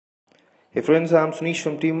Hey friends, I'm Sunish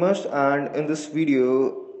from Team Must, and in this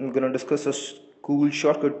video I'm gonna discuss a cool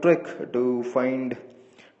shortcut trick to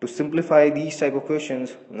simplify these type of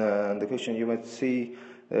questions. The question you might see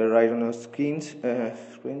right on your screens.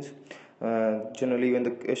 Generally, when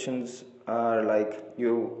the questions are like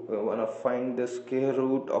you wanna find the square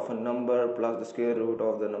root of a number plus the square root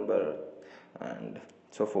of the number, and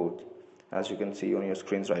so forth, as you can see on your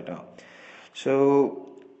screens right now. So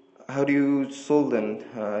how do you solve them?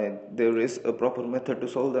 There is a proper method to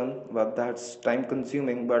solve them, but that's time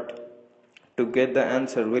consuming. But to get the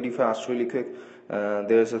answer very fast, really quick,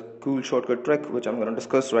 there's a cool shortcut trick which I'm going to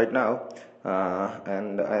discuss right now.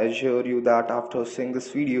 And I assure you that after seeing this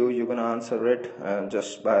video, you're going to answer it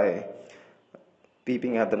just by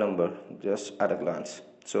peeping at the number, just at a glance.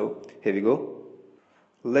 So here we go.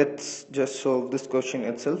 Let's just solve this question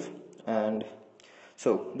itself. And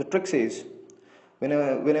so the trick says,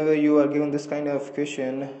 whenever you are given this kind of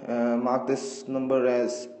question, mark this number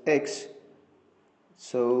as x.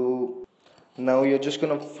 So now you're just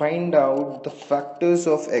gonna find out the factors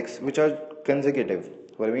of x which are consecutive.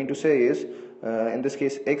 What I mean to say is, in this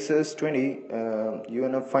case x is 20, you're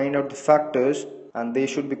gonna find out the factors and they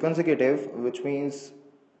should be consecutive, which means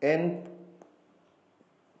n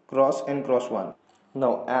cross 1.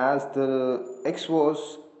 Now as the x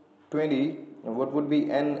was 20, what would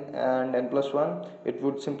be n and n plus 1? It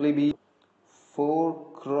would simply be 4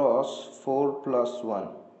 cross 4 plus 1,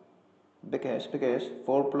 because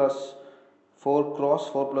 4 cross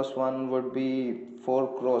 4 plus 1 would be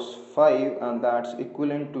 4 cross 5, and that's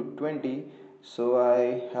equivalent to 20. So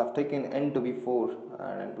I have taken n to be 4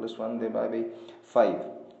 and n plus 1 thereby be 5.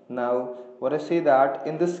 Now what I say that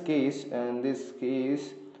in this case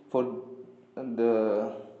for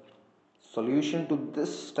the solution to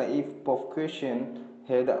this type of question,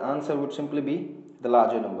 here the answer would simply be the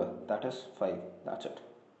larger number, that is 5. That's it.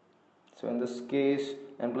 So in this case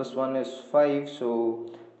n plus 1 is 5, so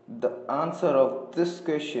the answer of this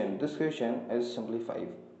question is simply 5.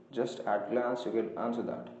 Just at glance you can answer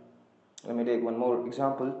that. Let me take one more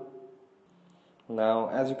example. Now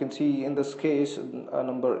as you can see, in this case our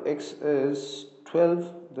number x is 12.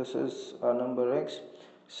 This is our number x.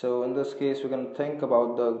 So in this case we can think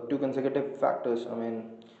about the two consecutive factors.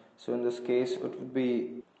 So in this case it would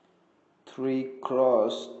be 3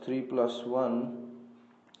 cross 3 plus 1,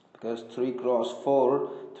 because 3 cross 4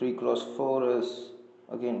 is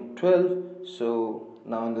again 12. So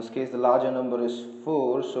now in this case the larger number is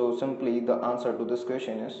 4, so simply the answer to this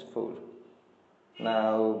question is 4.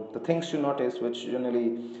 Now the things to notice which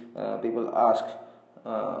generally people ask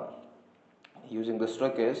using this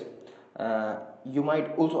trick is, you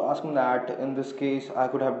might also ask me that in this case I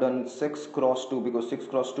could have done 6 cross 2, because 6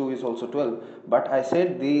 cross 2 is also 12, but I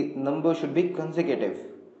said the number should be consecutive.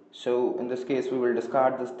 So in this case we will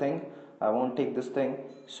discard this thing. I won't take this thing.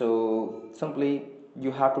 So simply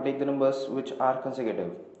you have to take the numbers which are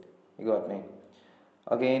consecutive. You got me?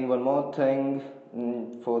 Again, one more thing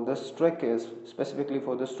for this trick is, specifically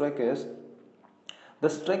for this trick is,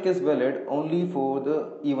 this trick is valid only for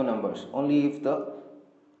the even numbers, only if the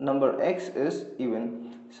number x is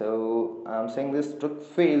even. So I'm saying this trick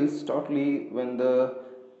fails totally when the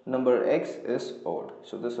number x is odd.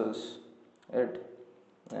 So this is it.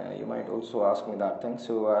 You might also ask me that thing,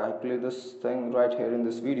 so I play this thing right here in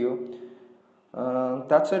this video.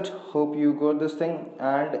 That's it. Hope you got this thing.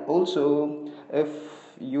 And also, if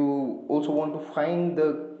you also want to find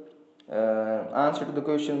the answer to the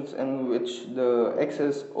questions in which the x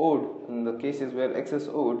is odd, in the cases where x is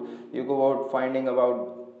odd, you go out finding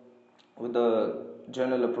about with the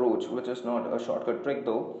general approach, which is not a shortcut trick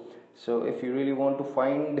though. So if you really want to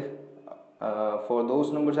find for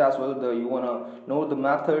those numbers as well, you wanna know the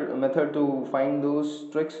method to find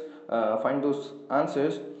those tricks, find those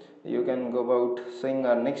answers, you can go about seeing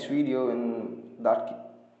our next video. In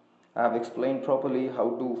that I have explained properly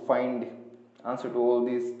how to find answer to all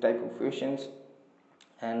these type of questions,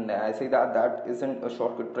 and I say that isn't a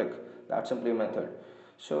shortcut trick, that's simply a method.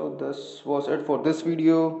 So this was it for this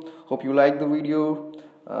video. Hope you liked the video.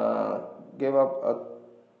 Give up a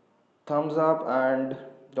thumbs up and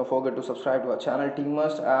don't forget to subscribe to our channel Team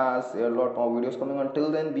Must, as there are a lot more videos coming on.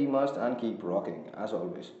 Till then, be must and keep rocking as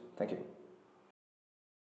always. Thank you.